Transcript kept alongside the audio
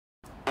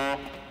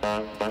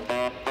Morning,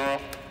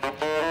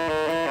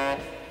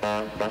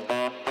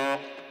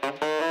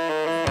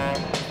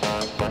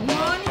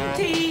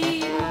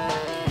 team.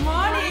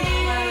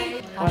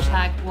 Morning.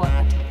 Hashtag what?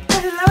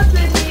 Hello,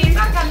 Trinny. I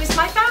miss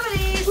my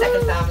family.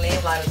 Second family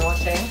while I was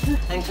watching.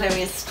 And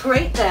Chloe is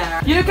straight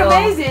there. You look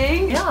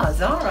amazing. Yeah,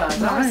 Zara.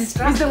 Nice.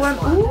 Zara's Is the one?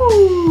 one.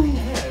 Ooh.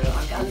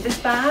 And this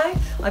bag,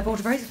 I bought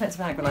a very expensive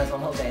bag when I was on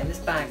holiday, and this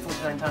bag,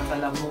 £49, I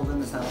love more than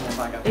the Salomon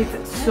bag.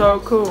 It's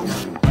so cool.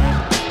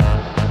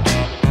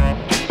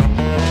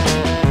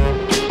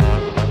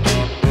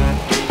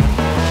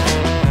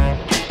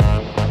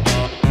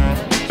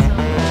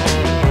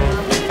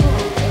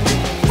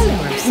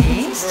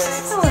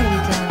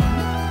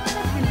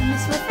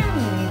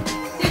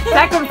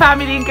 Second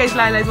family in case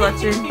Lila is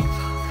watching.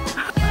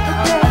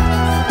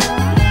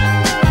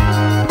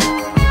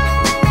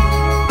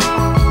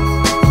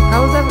 How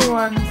was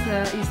everyone's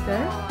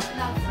Easter?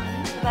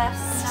 The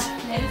best.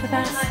 The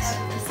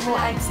best. Some more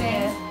eggs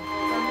here.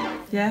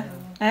 Yeah?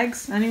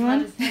 Eggs?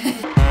 Anyone?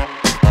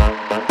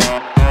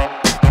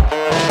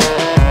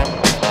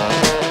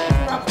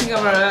 Wrapping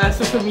up our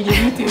social media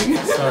meeting.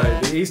 So,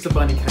 the Easter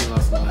Bunny came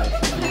last night.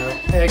 You know,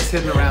 eggs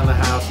hidden around the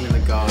house and in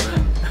the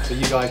garden. So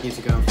you guys need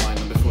to go and find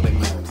them before they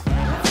melt.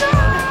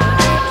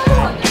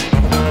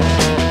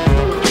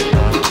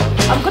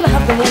 I'm gonna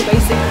have the more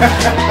basic.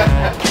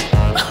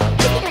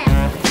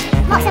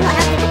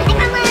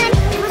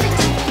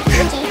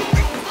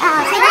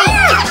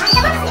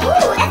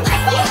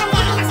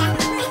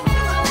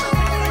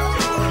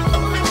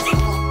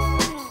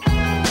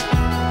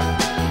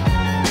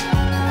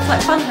 It's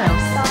like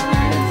Funhouse.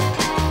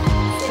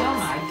 Oh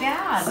my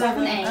god.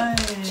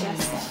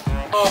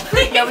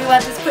 Yeah, we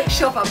went this quick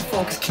shop up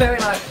before because Chloe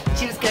and I,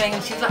 she was going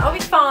and she was like, I'll be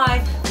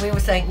fine. And we were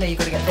saying, no, you've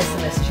got to get this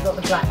and this. And she got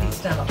the black, these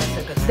stand up,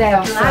 they're so good. They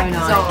are black so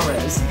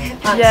nice. Zara's,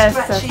 Yes,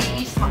 stretchy,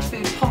 eat as much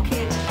food,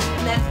 pocket.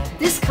 And then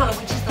this colour,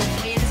 which is the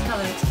weirdest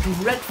colour, it's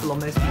dreadful on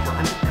most people.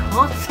 And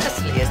because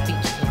Cecily is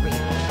peaches and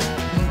green,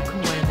 you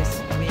can wear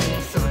this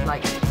really sort of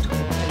like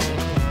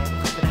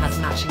but it has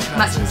matching trousers.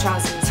 Matching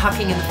trousers.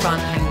 Tucking in the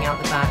front, hanging out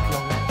the back,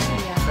 long neck.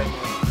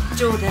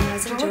 Jordan, I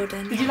was in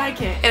Jordan. Did you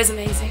like it? It was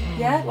amazing.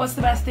 Yeah? What's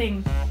the best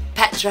thing?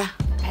 Petra.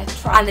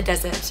 Petra. And the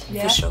desert,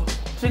 Yeah. for sure.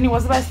 Trini,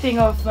 what's the best thing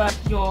of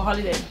your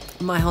holiday?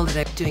 My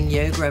holiday, doing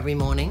yoga every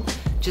morning,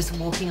 just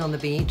walking on the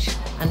beach,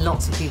 and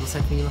lots of people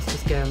said to me, you must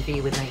just go and be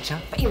with nature.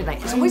 Be with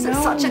nature. It's always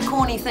such a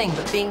corny thing,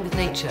 but being with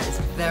nature is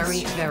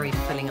very, very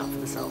filling up for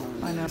the soul.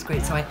 I know. It's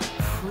great. So I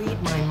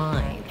freed my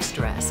mind of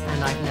stress,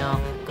 and I've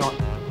now got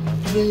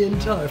the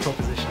entire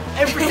proposition.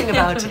 Everything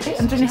about it.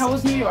 And Trini, how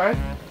was New York?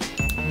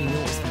 New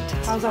York was fantastic.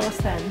 How's our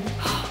stand?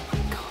 Oh my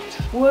God.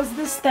 Was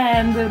the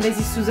stand, the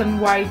Lazy Susan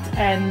white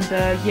and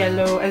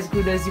yellow, as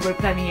good as you were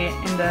planning it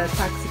in the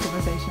taxi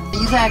conversation? Are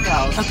you there,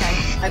 girls? Okay.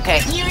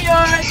 Okay. New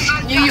York!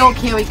 New York,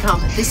 here we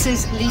come. This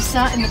is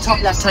Lisa in the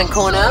top left-hand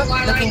corner,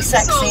 looking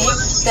sexy.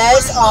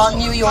 There's our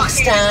New York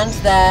stand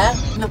there.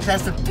 Look,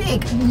 there's the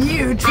big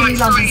new Trinny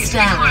London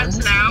stand.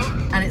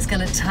 And it's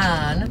going to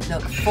turn,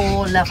 look,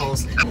 4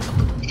 levels.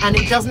 And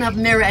it doesn't have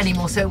mirror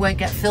anymore, so it won't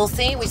get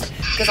filthy.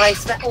 Because I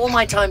spent all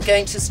my time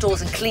going to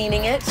stores and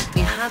cleaning it. We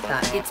had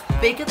that. It's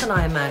bigger than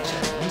I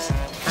imagined,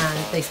 and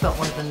they spelt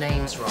one of the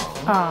names wrong.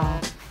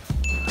 Oh.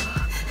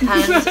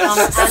 And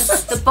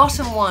the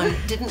bottom one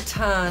didn't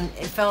turn.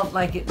 It felt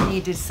like it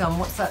needed some.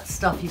 What's that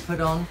stuff you put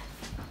on?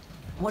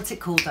 What's it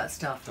called? That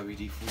stuff?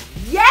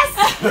 WD-40. Yes,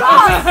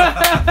 Ross.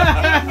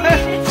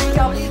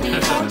 It needed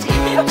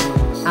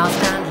WD-40. Our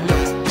stand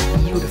looks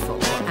beautiful,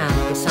 and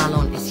the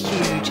salon is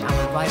huge, and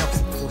we're right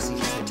opposite the Four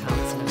Seasons Hotel.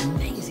 It's an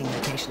amazing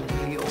location in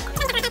New York.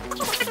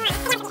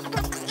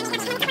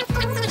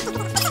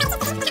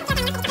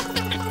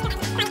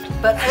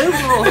 But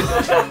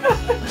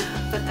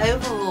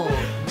overall,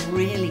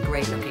 really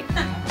great looking.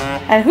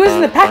 And who's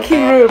in the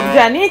packing room?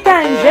 Janita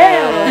and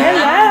Jill.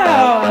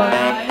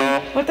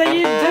 Hello. What are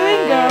you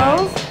doing,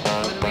 girls?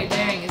 What are we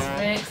doing? It's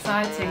very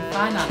exciting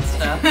finance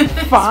stuff.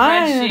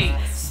 Fine.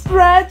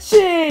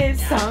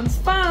 Spreadsheets. Sounds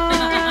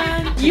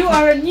fun. You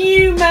are a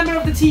new member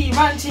of the team,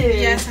 aren't you?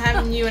 Yes,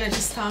 I'm new and I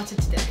just started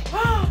today.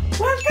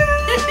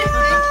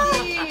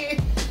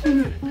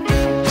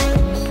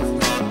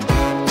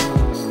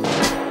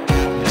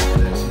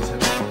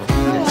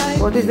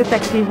 What is the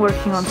tech team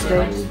working on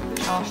today?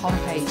 Our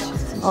homepage.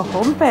 A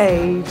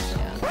homepage.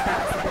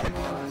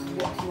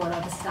 What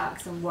are the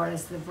stacks and what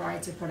is the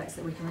variety of products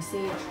that we can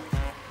receive.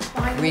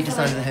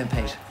 Redesign of the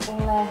homepage.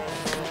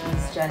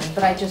 This journey,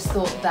 but I just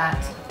thought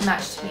that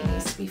Match to Me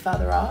needs to be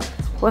further up.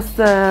 What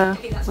are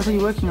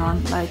you working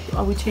on? Like,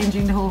 are we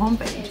changing the whole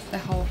homepage? The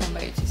whole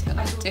homepage is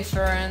gonna be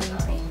different,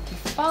 be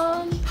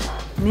fun.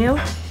 Neil,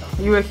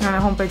 are you working on a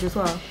homepage as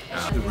well?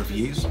 The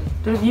reviews.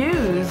 The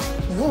reviews.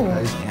 Ooh.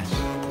 Yes.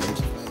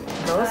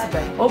 Those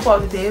all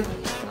positive.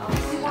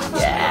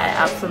 Yeah,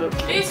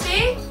 absolutely.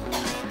 Lucy?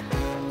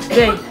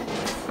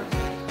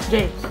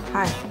 Jay,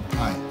 hi.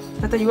 Hi.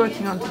 What are you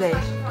working on today?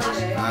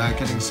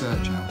 Getting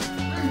search out.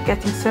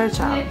 Getting search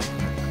out.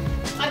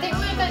 I think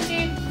we're going to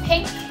do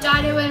pink.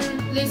 Dido and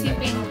Lucy have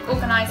been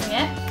organising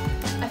it.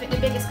 I think the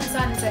biggest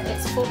concern is that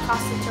it's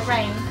forecasted to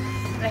rain.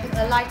 And I think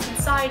the light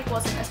inside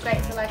wasn't as great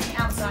as the lighting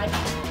outside.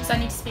 So I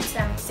need to speak to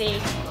them to see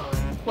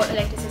what the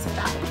latest is with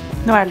that.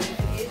 Noel.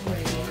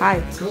 Hi.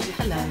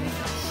 Hello.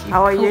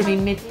 How are you? Me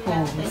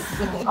mid-pause.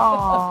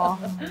 Oh.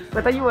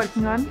 What are you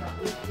working on?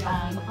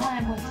 I'm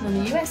working on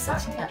the US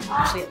section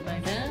actually at the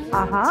moment.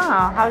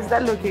 How's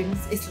that looking?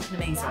 It's looking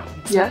amazing.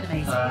 It's Yeah. looking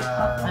amazing.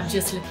 I'm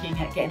just looking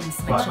at getting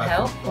some extra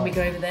help when we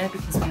go over there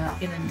because we are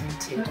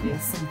inundated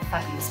with some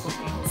fabulous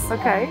bookings.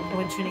 Okay.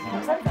 When Trinny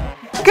comes over.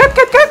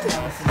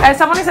 Good.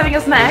 Someone is having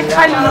a snack.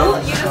 Hi, Lulu.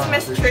 You just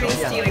missed Trinny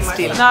stealing my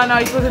No, stuff. no,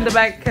 it was in the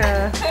back.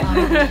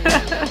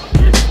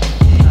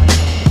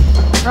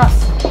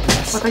 Ross,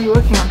 what are you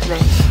working on today?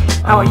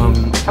 How are you?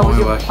 How was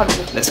your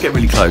holiday? Let's get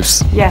really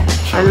close. Yeah,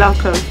 I love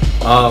clothes.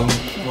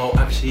 Well,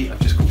 actually, I've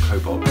just called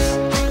Co-Box.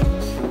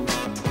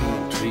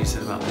 What you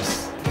said about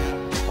this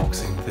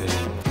boxing thing,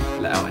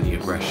 let out any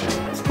aggression.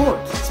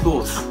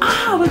 Sports.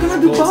 Ah, we're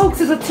gonna do box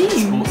as a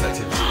team. Sports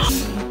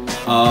activities.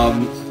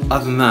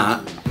 Other than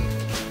that,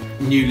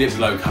 new lip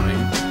glow coming.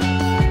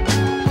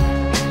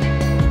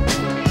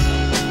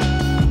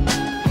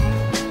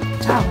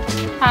 Ciao.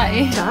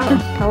 Hi. Ciao.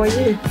 How are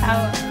you?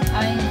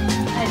 I'm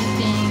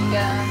editing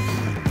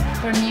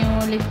for new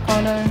lip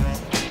color.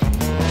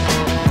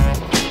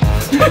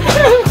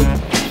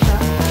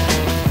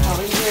 How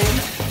are you?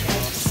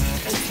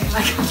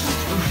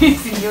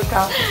 Using your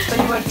car. What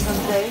are you working on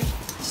today?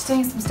 Just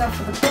doing some stuff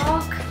for the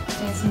blog,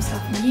 doing some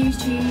stuff on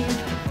YouTube,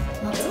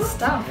 lots of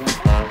stuff.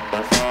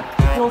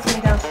 What's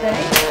going down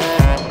today?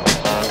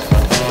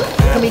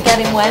 Can we get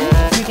him when?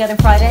 Can we get him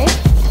Friday?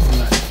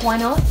 Why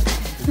not?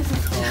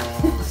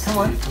 Come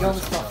on, you're on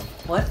the spot.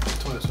 What?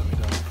 Toilets won't be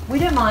done. We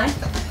don't mind.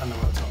 And the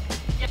worktop.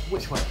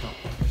 Which worktop?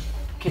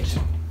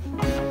 Kitchen.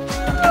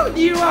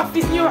 New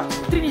office, new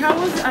Trini, how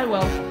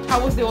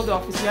was the old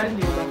office? We are in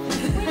the old office.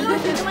 We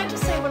loved it. Can I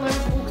just say when I was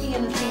walking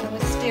in the scene there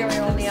was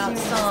stereo on the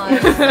outside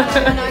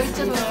and I was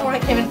just before I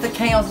came into the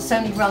chaos of so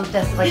many round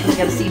desks I couldn't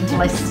get a seat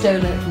until I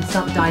stolen it from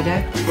some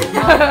Dido.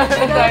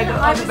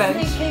 I was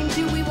thinking,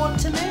 do we want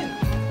to move?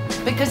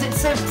 Because it's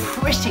so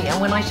pretty, and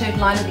when I showed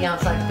Lila the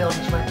outside of the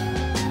building she went,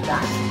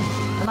 that?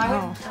 And I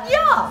went,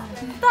 yeah,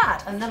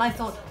 that. And then I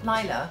thought,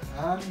 Lila,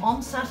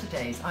 on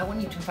Saturdays, I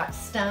want you to in fact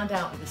stand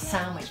out with a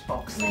sandwich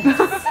box saying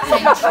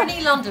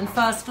Trinny London,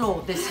 first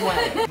floor, this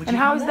way. And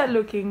how is that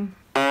looking?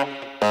 Then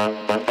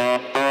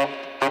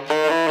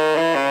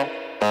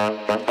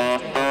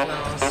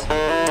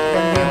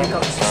here we've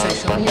got the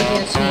social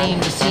media team,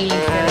 the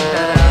ceiling's getting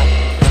better,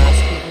 there's lots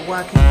of people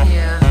working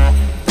here,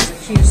 there's a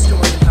few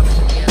stories covered at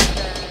the end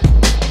there.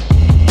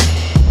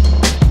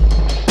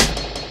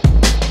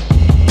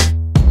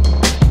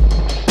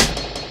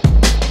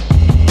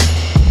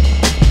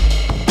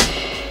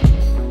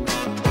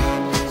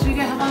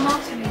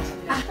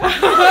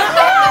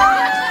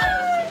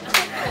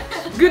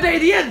 Good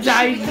idea,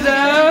 Giles.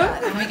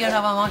 Can we go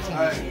have our marketing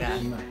meeting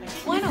then?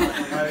 Why not?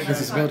 Because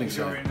it's a building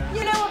show.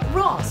 You know what,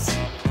 Ross?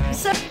 He's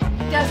so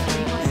desperate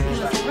he wants to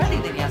kill us already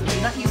that he hasn't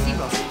been. That you see,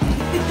 Ross.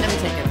 Let me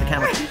take over the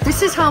camera.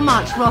 This is how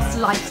much Ross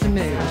likes to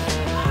move.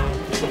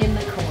 In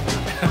the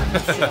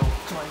corner.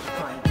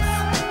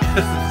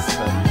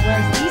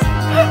 Whereas these